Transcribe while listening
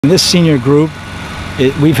This senior group,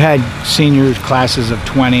 we've had senior classes of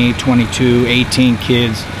 20, 22, 18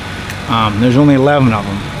 kids. There's only 11 of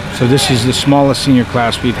them. So this is the smallest senior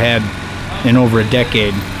class we've had in over a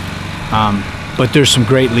decade. But there's some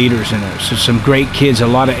great leaders in there. So some great kids, a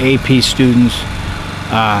lot of AP students.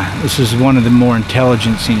 This is one of the more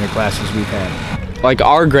intelligent senior classes we've had. Like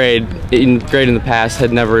our grade in the past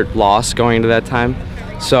had never lost going into that time.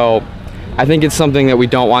 So I think it's something that we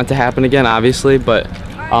don't want to happen again, obviously, but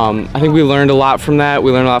I think we learned a lot from that.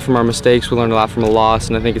 We learned a lot from our mistakes. We learned a lot from a loss,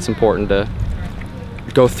 and I think it's important to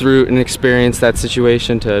go through and experience that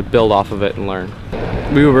situation to build off of it and learn.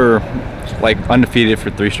 We were like undefeated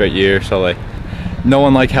for 3 straight years, so like no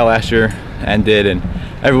one liked how last year ended, and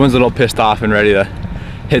everyone's a little pissed off and ready to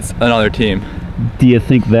hit another team. Do you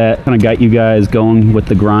think that kind of got you guys going with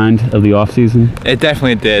the grind of the off season? It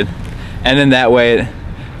definitely did, and in that way it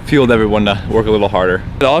fueled everyone to work a little harder.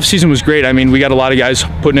 The off season was great. I mean, we got a lot of guys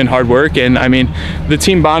putting in hard work, and I mean, the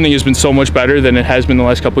team bonding has been so much better than it has been the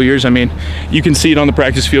last couple of years. I mean, you can see it on the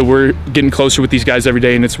practice field. We're getting closer with these guys every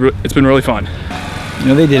day, and it's been really fun. You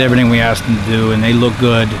know, they did everything we asked them to do, and they look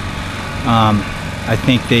good. I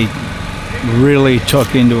think they really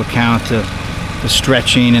took into account the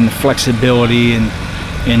stretching and the flexibility and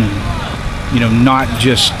you know, not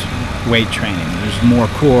just weight training. There's more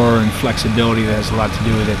core and flexibility that has a lot to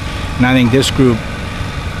do with it. And I think this group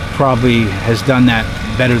probably has done that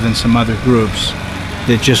better than some other groups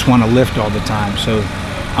that just want to lift all the time. So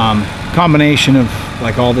combination of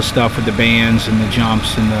like all the stuff with the bands and the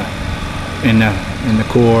jumps and the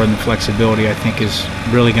core and the flexibility, I think is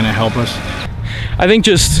really going to help us. I think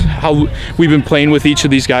just how we've been playing with each of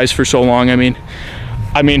these guys for so long. I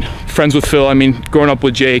mean, friends with Phil. I mean, growing up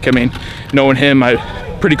with Jake. I mean, knowing him, I'm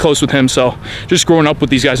pretty close with him. So just growing up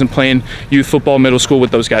with these guys and playing youth football, middle school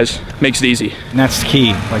with those guys makes it easy. And that's the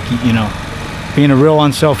key. Like, you know, being a real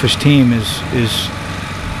unselfish team is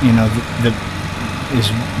you know, is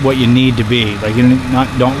what you need to be. Like, you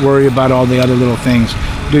don't worry about all the other little things.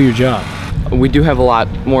 Do your job. We do have a lot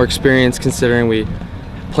more experience considering we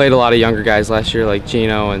played a lot of younger guys last year, like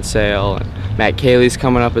Gino and Sale, and Matt Cayley's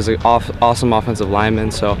coming up as an awesome offensive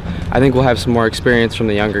lineman. So I think we'll have some more experience from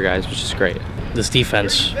the younger guys, which is great. This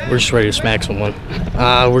defense, we're just ready to smack someone.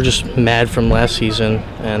 We're just mad from last season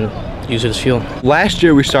and use it as fuel. Last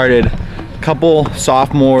year we started a couple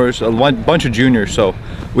sophomores, a bunch of juniors, so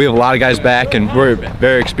we have a lot of guys back, and we're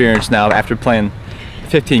very experienced now after playing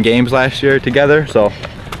 15 games last year together. So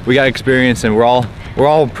we got experience, and we're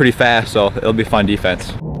all pretty fast, so it'll be fun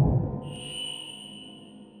defense.